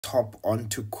hop on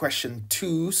to question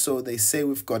 2. So they say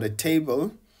we've got a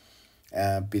table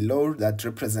below that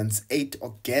represents 8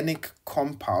 organic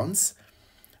compounds.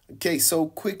 Okay, so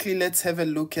quickly let's have a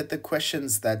look at the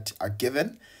questions that are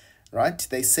given. Right,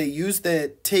 they say use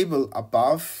the table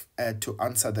above to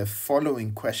answer the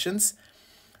following questions.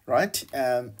 Right,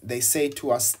 they say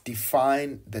to us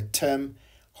define the term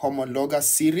homologous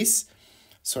series.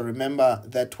 So remember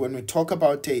that when we talk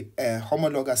about a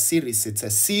homologous series, it's a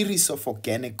series of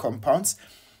organic compounds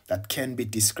that can be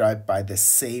described by the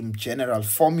same general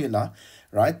formula,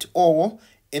 right? Or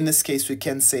in this case, we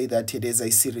can say that it is a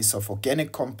series of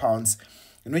organic compounds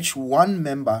in which one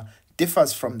member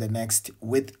differs from the next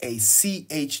with a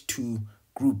CH2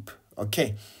 group.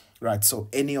 Okay, right, so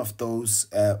any of those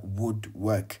would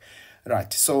work.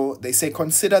 Right, so they say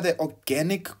consider the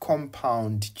organic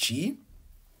compound G.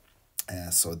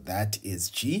 So that is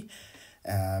G.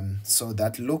 So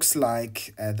that looks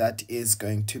like that is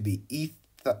going to be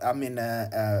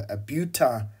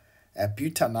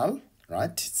butanol,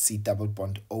 right? C double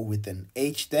bond O with an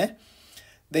H there.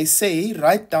 They say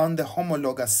write down the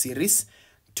homologous series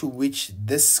to which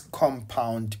this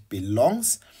compound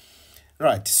belongs.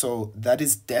 Right, so that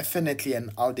is definitely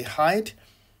an aldehyde.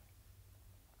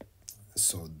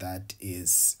 So that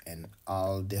is an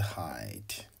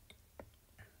aldehyde.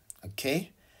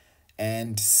 Okay,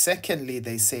 and secondly,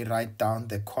 they say write down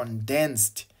the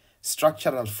condensed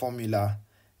structural formula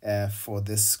for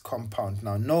this compound.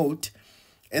 Now note,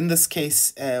 in this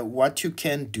case, what you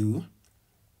can do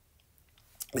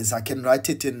is I can write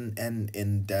it in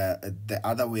the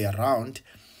other way around.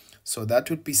 So that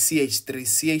would be CH3,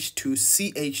 CH2,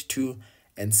 CH2,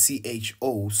 and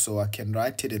CHO. So I can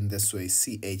write it in this way: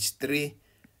 CH3,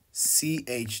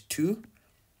 CH2,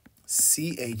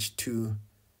 CH2,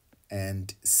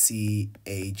 and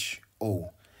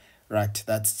CHO. Right,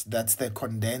 that's the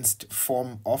condensed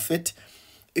form of it.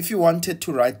 If you wanted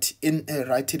to write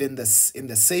it in the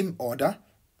same order,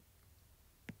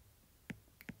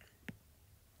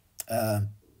 I'd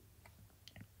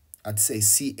say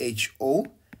CHO,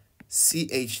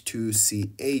 CH2,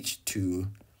 CH2,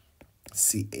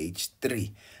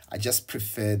 CH3. I just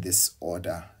prefer this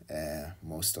order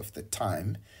most of the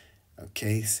time.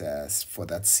 Okay, so for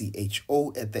that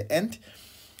CHO at the end.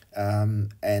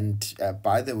 And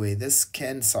by the way, this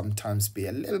can sometimes be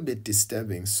a little bit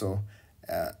disturbing, so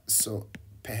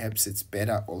perhaps it's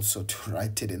better also to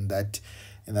write it in that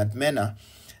manner.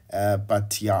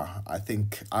 But yeah, I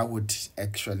think I would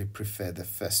actually prefer the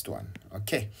first one.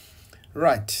 Okay,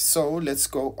 right, so let's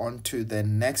go on to the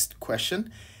next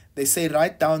question. They say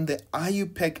write down the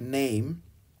IUPAC name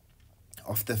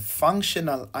of the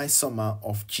functional isomer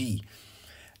of G.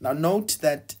 Now note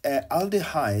that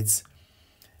aldehydes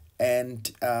and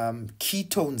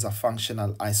ketones are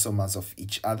functional isomers of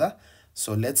each other.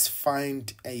 So let's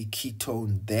find a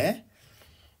ketone there.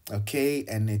 Okay,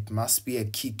 and it must be a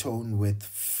ketone with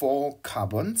 4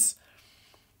 carbons.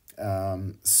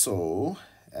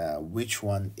 Which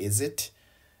one is it?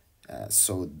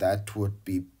 So that would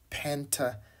be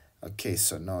penta. Okay,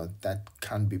 so no, that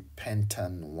can't be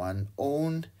pentan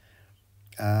 1-one.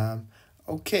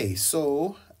 Okay,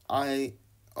 so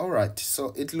all right,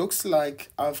 so it looks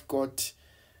like I've got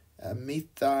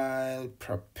methyl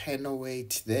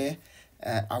propanoate there.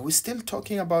 Are we still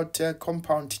talking about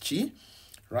compound G?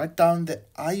 Write down the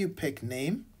IUPAC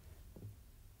name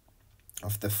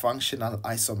of the functional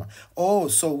isomer. Oh,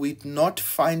 so we're not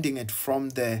finding it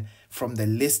from the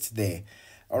list there.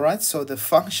 All right, so the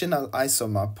functional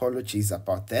isomer, apologies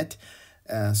about that.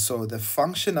 So the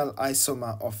functional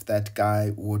isomer of that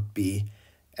guy would be,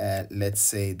 let's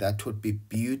say that would be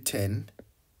butane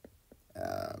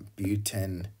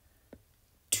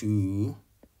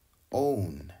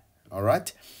 2-one. All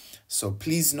right, so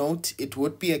please note it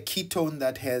would be a ketone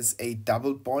that has a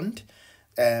double bond,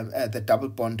 the double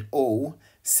bond O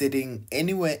sitting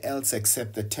anywhere else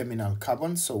except the terminal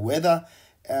carbon. So whether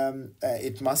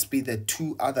it must be the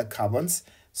 2 other carbons.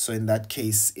 So in that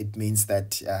case, it means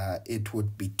that it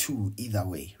would be 2 either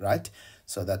way, right?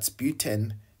 So that's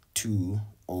butane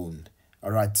 2-one.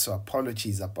 All right, so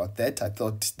apologies about that. I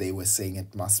thought they were saying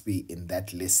it must be in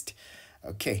that list.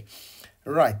 Okay,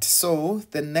 right, so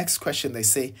the next question, they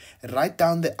say, write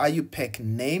down the IUPAC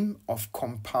name of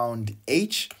compound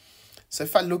H. So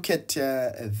if I look at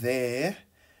there,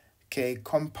 okay,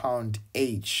 compound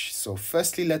H. So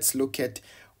firstly, let's look at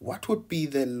what would be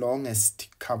the longest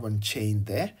carbon chain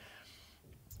there.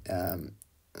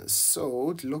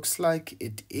 So it looks like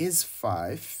it is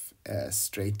 5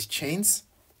 straight chains.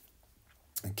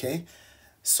 Okay,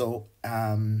 so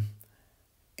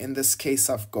in this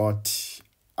case, I've got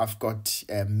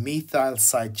methyl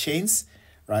side chains,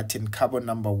 right, in carbon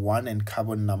number 1 and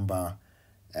carbon number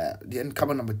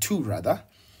 2 rather.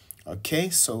 Okay,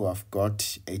 so I've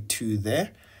got a 2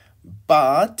 there.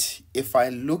 But if I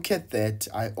look at that,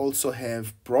 I also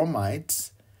have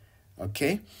bromides,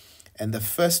 okay? And the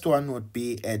first one would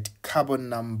be at carbon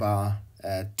number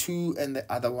 2 and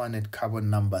the other one at carbon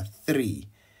number 3,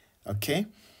 okay?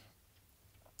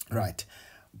 Right,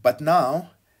 but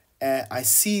now I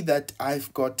see that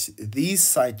I've got these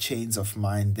side chains of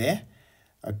mine there,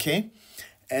 okay?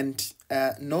 And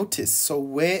notice, so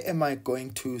where am I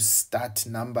going to start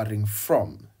numbering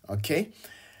from, okay?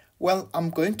 Well, I'm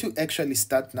going to actually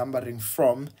start numbering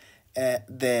from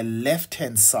the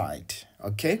left-hand side,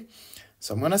 okay?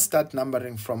 So I'm going to start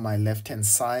numbering from my left-hand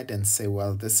side and say,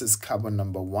 well, this is carbon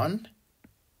number 1.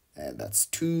 That's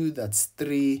 2, that's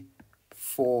 3,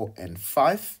 4, and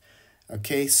 5.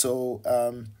 Okay, so,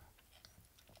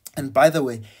 and by the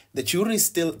way, the jury is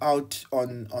still out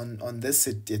on this.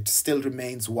 It still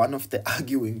remains one of the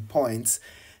arguing points.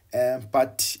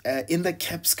 But in the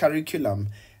CAPS curriculum,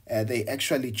 they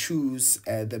actually choose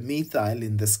the methyl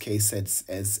in this case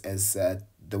as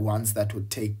the ones that would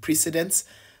take precedence.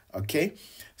 Okay,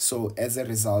 so as a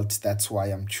result, that's why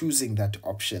I'm choosing that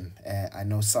option. I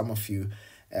know some of you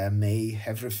may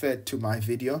have referred to my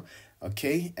video.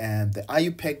 Okay, and the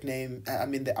IUPAC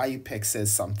the IUPAC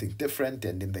says something different,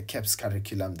 and in the CAPS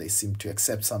curriculum, they seem to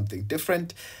accept something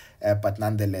different. But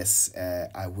nonetheless,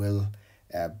 I will,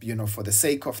 for the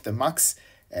sake of the marks,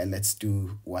 let's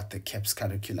do what the CAPS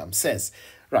curriculum says.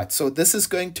 Right, so this is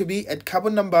going to be at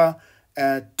carbon number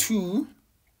 2.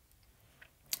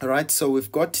 All right, so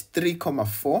we've got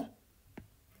 3,4.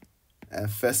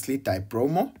 Firstly,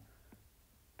 dibromo.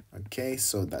 Okay,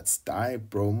 so that's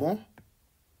dibromo.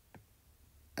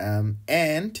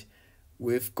 And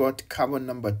we've got carbon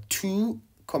number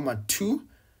 2,2.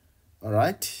 All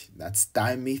right, that's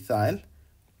dimethyl.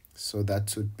 So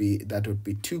that would be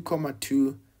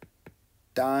 2,2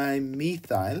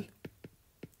 dimethyl.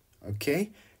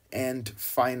 Okay, and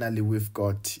finally we've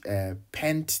got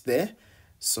pent there.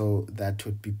 So that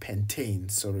would be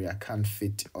pentane. Sorry, I can't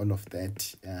fit all of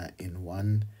that in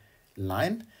one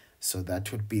line. So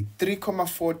that would be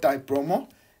 3,4 dibromo,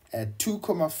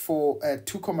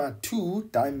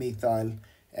 2,2 dimethyl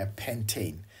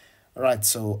pentane. All right,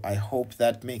 so I hope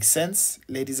that makes sense,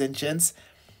 ladies and gents.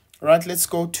 All right, let's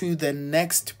go to the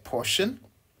next portion.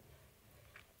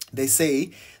 They say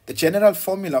the general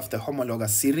formula of the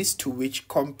homologous series to which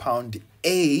compound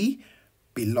A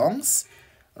belongs.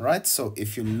 All right, so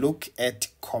if you look at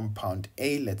compound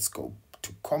A, let's go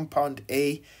to compound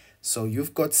A. So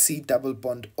you've got C double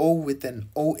bond O with an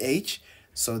OH.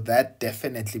 So that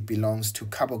definitely belongs to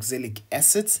carboxylic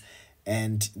acids.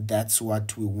 And that's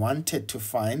what we wanted to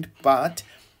find. But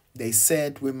they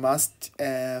said we must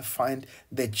find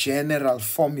the general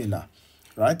formula.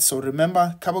 Right, so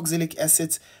remember carboxylic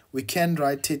acids, we can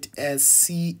write it as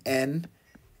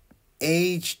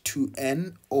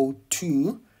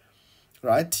CnH2nO2.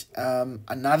 Right,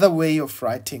 another way of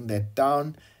writing that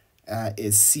down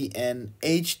is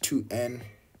CnH2n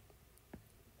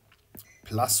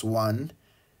plus 1,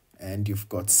 and you've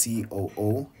got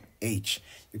COOH.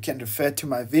 You can refer to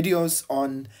my videos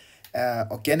on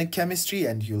organic chemistry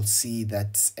and you'll see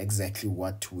that's exactly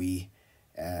what we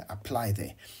apply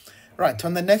there. Right,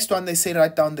 on the next one, they say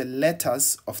write down the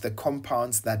letters of the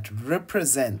compounds that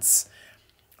represents.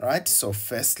 Right, so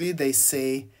firstly, they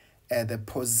say the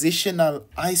positional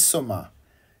isomer,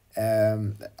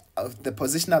 the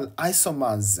positional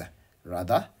isomers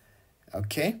rather.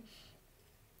 Okay,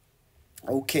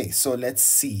 so let's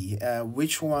see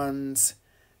which ones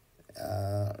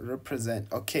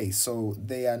represent. Okay, so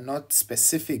they are not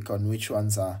specific on which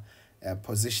ones are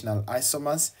positional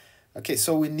isomers. Okay,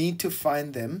 so we need to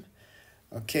find them.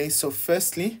 Okay, so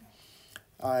firstly,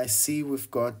 I see we've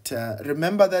got,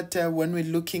 remember that when we're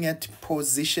looking at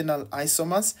positional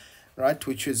isomers, right,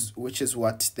 which is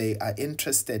what they are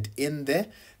interested in there,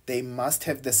 they must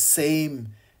have the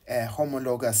same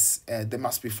homologous, they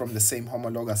must be from the same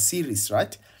homologous series,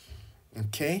 right?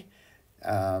 Okay,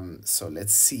 so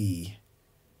let's see,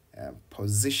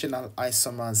 positional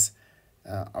isomers,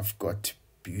 I've got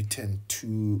butane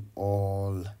 2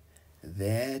 all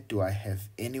there. Do I have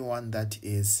anyone that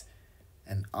is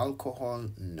an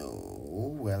alcohol?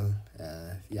 No. Well,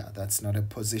 yeah, that's not a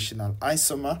positional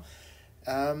isomer.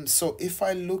 So if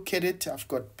I look at it, I've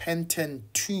got pentane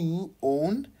 2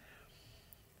 on.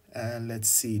 Let's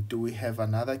see, do we have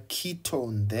another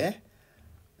ketone there?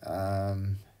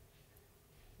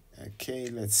 Okay,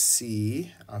 let's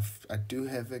see. I do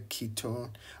have a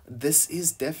ketone. This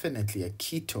is definitely a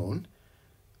ketone.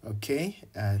 Okay,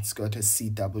 it's got a C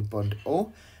double bond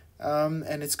O.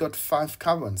 and it's got 5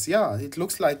 carbons. Yeah, it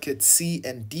looks like it's C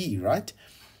and D, right?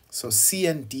 So C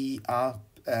and D are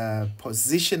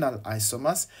positional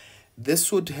isomers.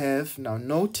 This would have, now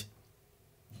note,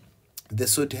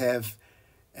 this would have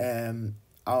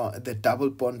the double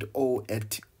bond O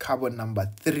at carbon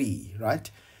number 3, right?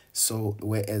 So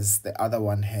whereas the other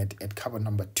one had at carbon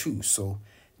number 2. So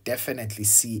definitely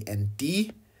C and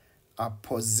D are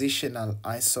positional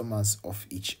isomers of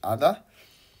each other.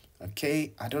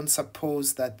 Okay, I don't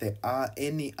suppose that there are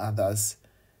any others.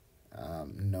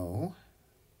 No.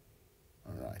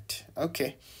 All right.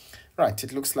 Okay. Right.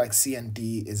 It looks like C and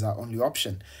D is our only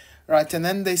option. Right. And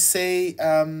then they say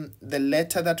the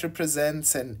letter that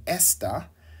represents an ester.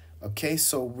 Okay.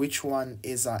 So which one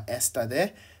is our ester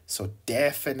there? So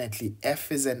definitely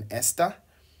F is an ester.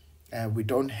 We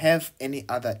don't have any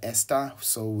other ester.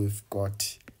 So we've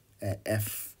got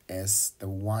F as the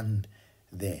one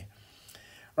there.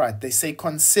 Right. They say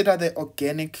consider the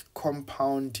organic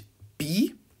compound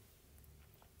B.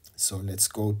 So let's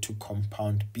go to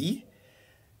compound B.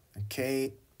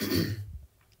 Okay.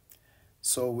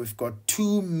 So we've got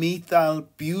 2-methyl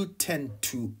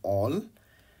butane-2-ol.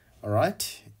 All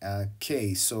right.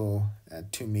 Okay. So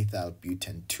 2-methyl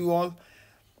butane-2-ol.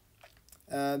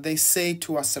 They say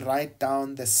to us write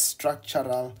down the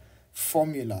structural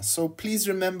formula. So please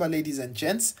remember, ladies and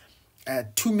gents,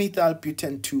 2-methyl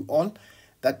butane-2-ol.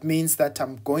 That means that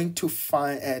I'm going to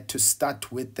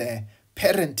start with the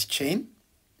parent chain.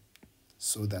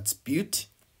 So that's but.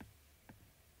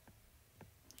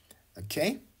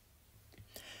 Okay.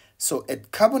 So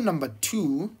at carbon number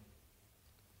 2,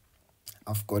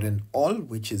 I've got an ol,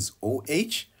 which is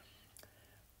OH.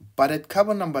 But at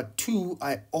carbon number 2,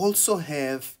 I also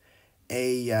have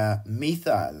a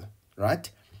methyl, right?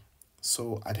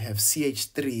 So I'd have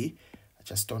CH3. I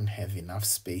just don't have enough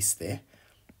space there.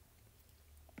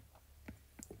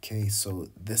 Okay, so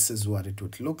this is what it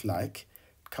would look like.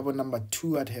 Carbon number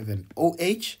 2, I'd have an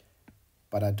OH,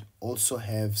 but I'd also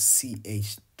have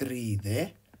CH3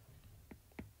 there.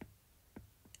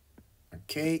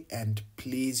 Okay, and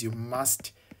please, you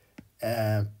must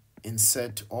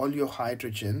insert all your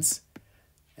hydrogens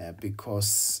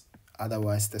because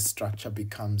otherwise the structure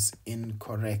becomes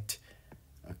incorrect.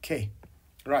 Okay,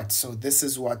 right, so this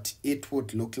is what it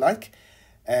would look like.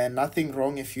 Nothing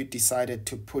wrong if you decided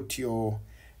to put your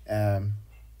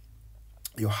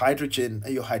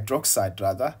hydroxide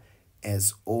rather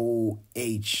as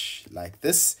OH like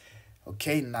this.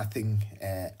 Okay, nothing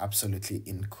absolutely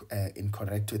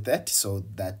incorrect with that, so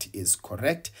that is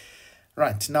correct.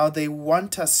 Right, now they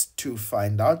want us to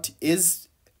find out is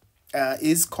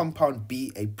compound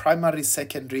B a primary,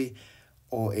 secondary,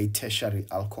 or a tertiary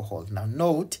alcohol. Now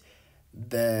note,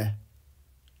 the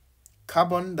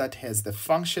carbon that has the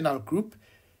functional group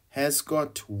has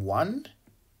got 1,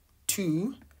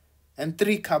 2, and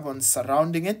 3 carbons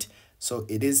surrounding it, so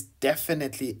it is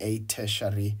definitely a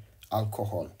tertiary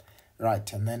alcohol.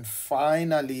 Right, and then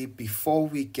finally, before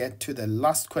we get to the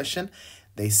last question,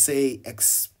 they say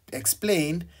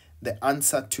explain the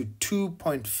answer to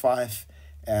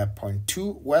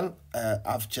 2.5.2. Well,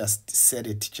 I've just said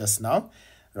it just now,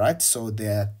 right? So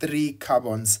there are 3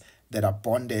 carbons that are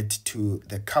bonded to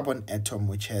the carbon atom,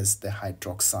 which has the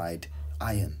hydroxide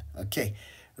ion. Okay,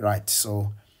 right,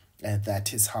 so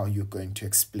that is how you're going to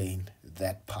explain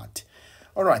that part.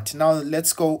 All right, now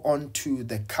let's go on to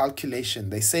the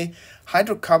calculation. They say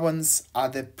hydrocarbons are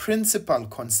the principal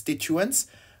constituents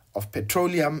of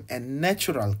petroleum and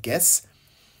natural gas,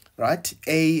 right?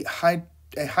 A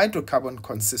hydrocarbon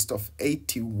consists of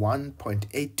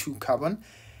 81.82 carbon,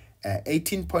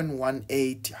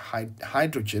 18.18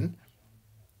 hydrogen,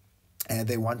 and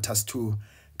they want us to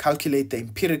calculate the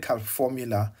empirical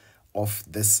formula of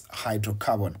this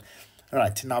hydrocarbon. All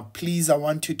right, now please, I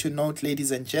want you to note,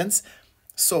 ladies and gents,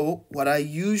 so what I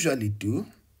usually do,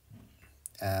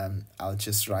 I'll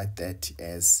just write that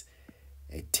as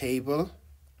a table.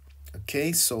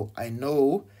 Okay, so I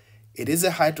know it is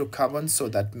a hydrocarbon, so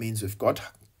that means we've got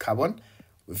carbon,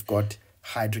 we've got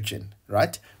hydrogen,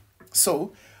 right?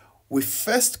 So we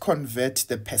first convert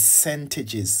the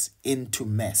percentages into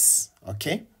mass,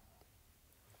 okay?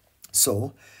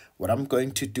 So what I'm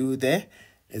going to do there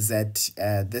is that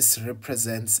this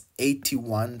represents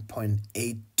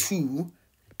 81.82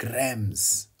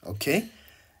 grams, okay?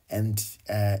 And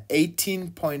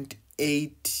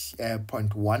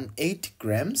 18.18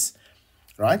 grams,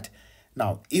 right?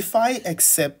 Now, if I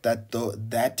accept that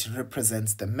that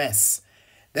represents the mass,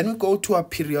 then we go to our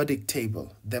periodic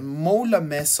table. The molar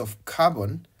mass of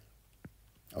carbon,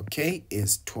 okay,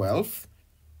 is 12.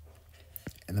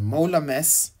 And the molar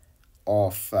mass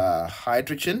of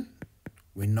hydrogen,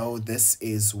 We know this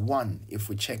is 1 if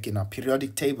we check in our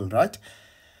periodic table, right?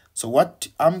 So what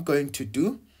I'm going to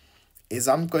do is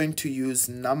I'm going to use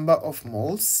number of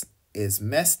moles is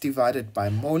mass divided by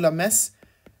molar mass.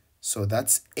 So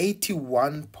that's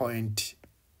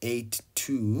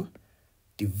 81.82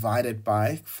 divided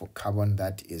by, for carbon,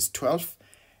 that is 12.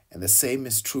 And the same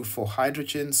is true for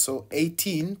hydrogen. So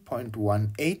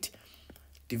 18.18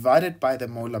 divided by the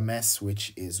molar mass,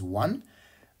 which is 1.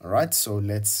 All right, so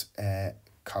let's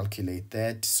calculate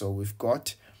that. So we've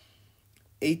got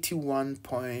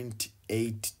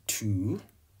 81.82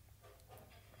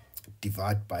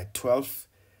 divided by 12.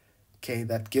 Okay,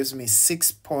 that gives me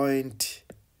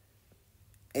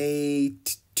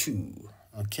 6.82.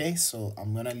 Okay, so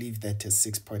I'm going to leave that as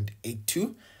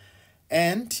 6.82.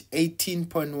 And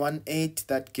 18.18,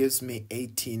 that gives me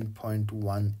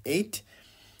 18.18.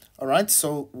 All right,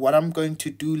 so what I'm going to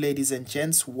do, ladies and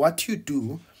gents, what you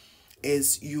do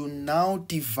is you now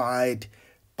divide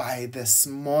by the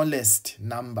smallest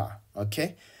number,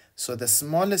 okay? So the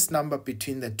smallest number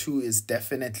between the two is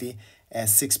definitely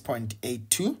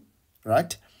 6.82,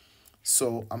 right?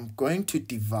 So I'm going to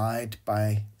divide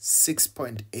by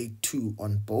 6.82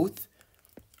 on both.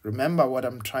 Remember, what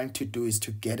I'm trying to do is to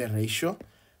get a ratio.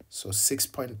 So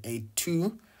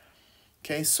 6.82.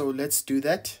 Okay, so let's do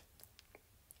that.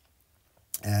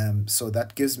 So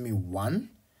that gives me 1.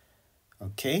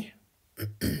 Okay.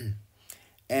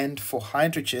 And for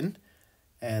hydrogen,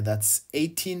 that's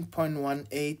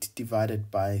 18.18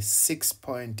 divided by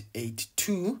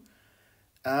 6.82.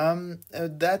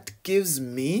 That gives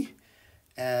me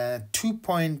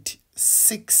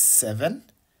 2.67.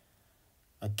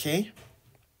 Okay.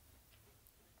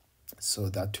 So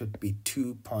that would be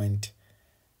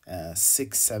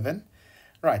 2.67.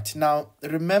 Right. Now,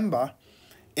 remember,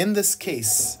 in this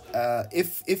case,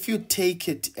 if you take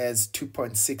it as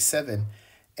 2.67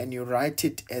 and you write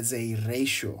it as a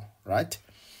ratio, right?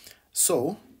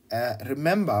 So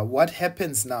remember, what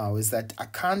happens now is that I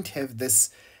can't have this,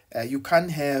 you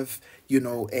can't have, you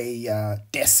know, a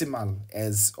decimal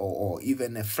as or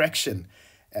even a fraction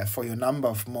for your number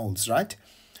of moles, right?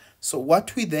 So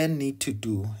what we then need to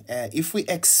do, if we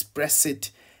express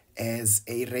it as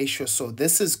a ratio, so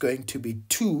this is going to be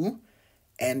 2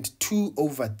 and 2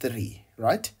 over 3,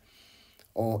 right?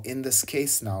 Or in this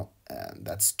case now,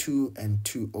 that's 2 and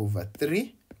 2 over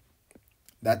 3.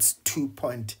 That's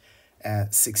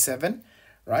 2.67,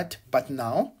 right? But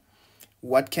now,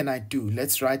 what can I do?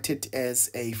 Let's write it as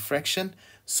a fraction.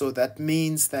 So that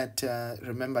means that,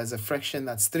 remember, as a fraction,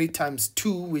 that's 3 times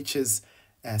 2, which is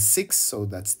 6. So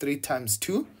that's 3 times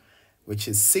 2, which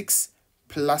is 6,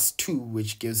 plus 2,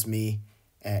 which gives me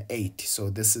 8. So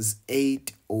this is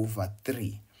 8 over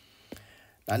 3.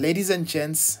 Now, ladies and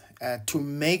gents, to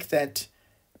make that,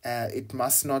 it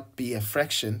must not be a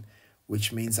fraction,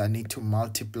 which means I need to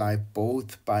multiply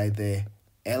both by the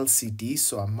LCD.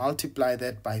 So I multiply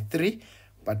that by 3,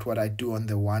 but what I do on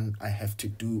the one, I have to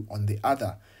do on the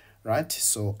other, right?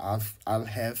 So I'll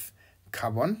have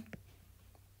carbon,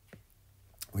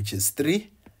 which is 3,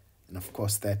 and of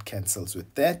course that cancels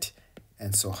with that,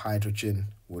 and so hydrogen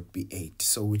would be 8.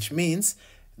 So which means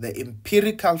the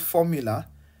empirical formula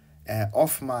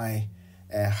of my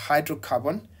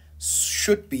hydrocarbon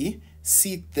should be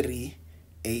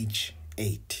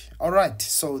C3H8. All right,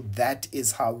 so that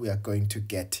is how we are going to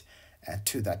get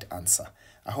to that answer.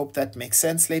 I hope that makes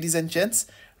sense, ladies and gents.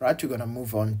 Right, we're going to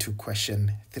move on to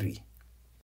question 3.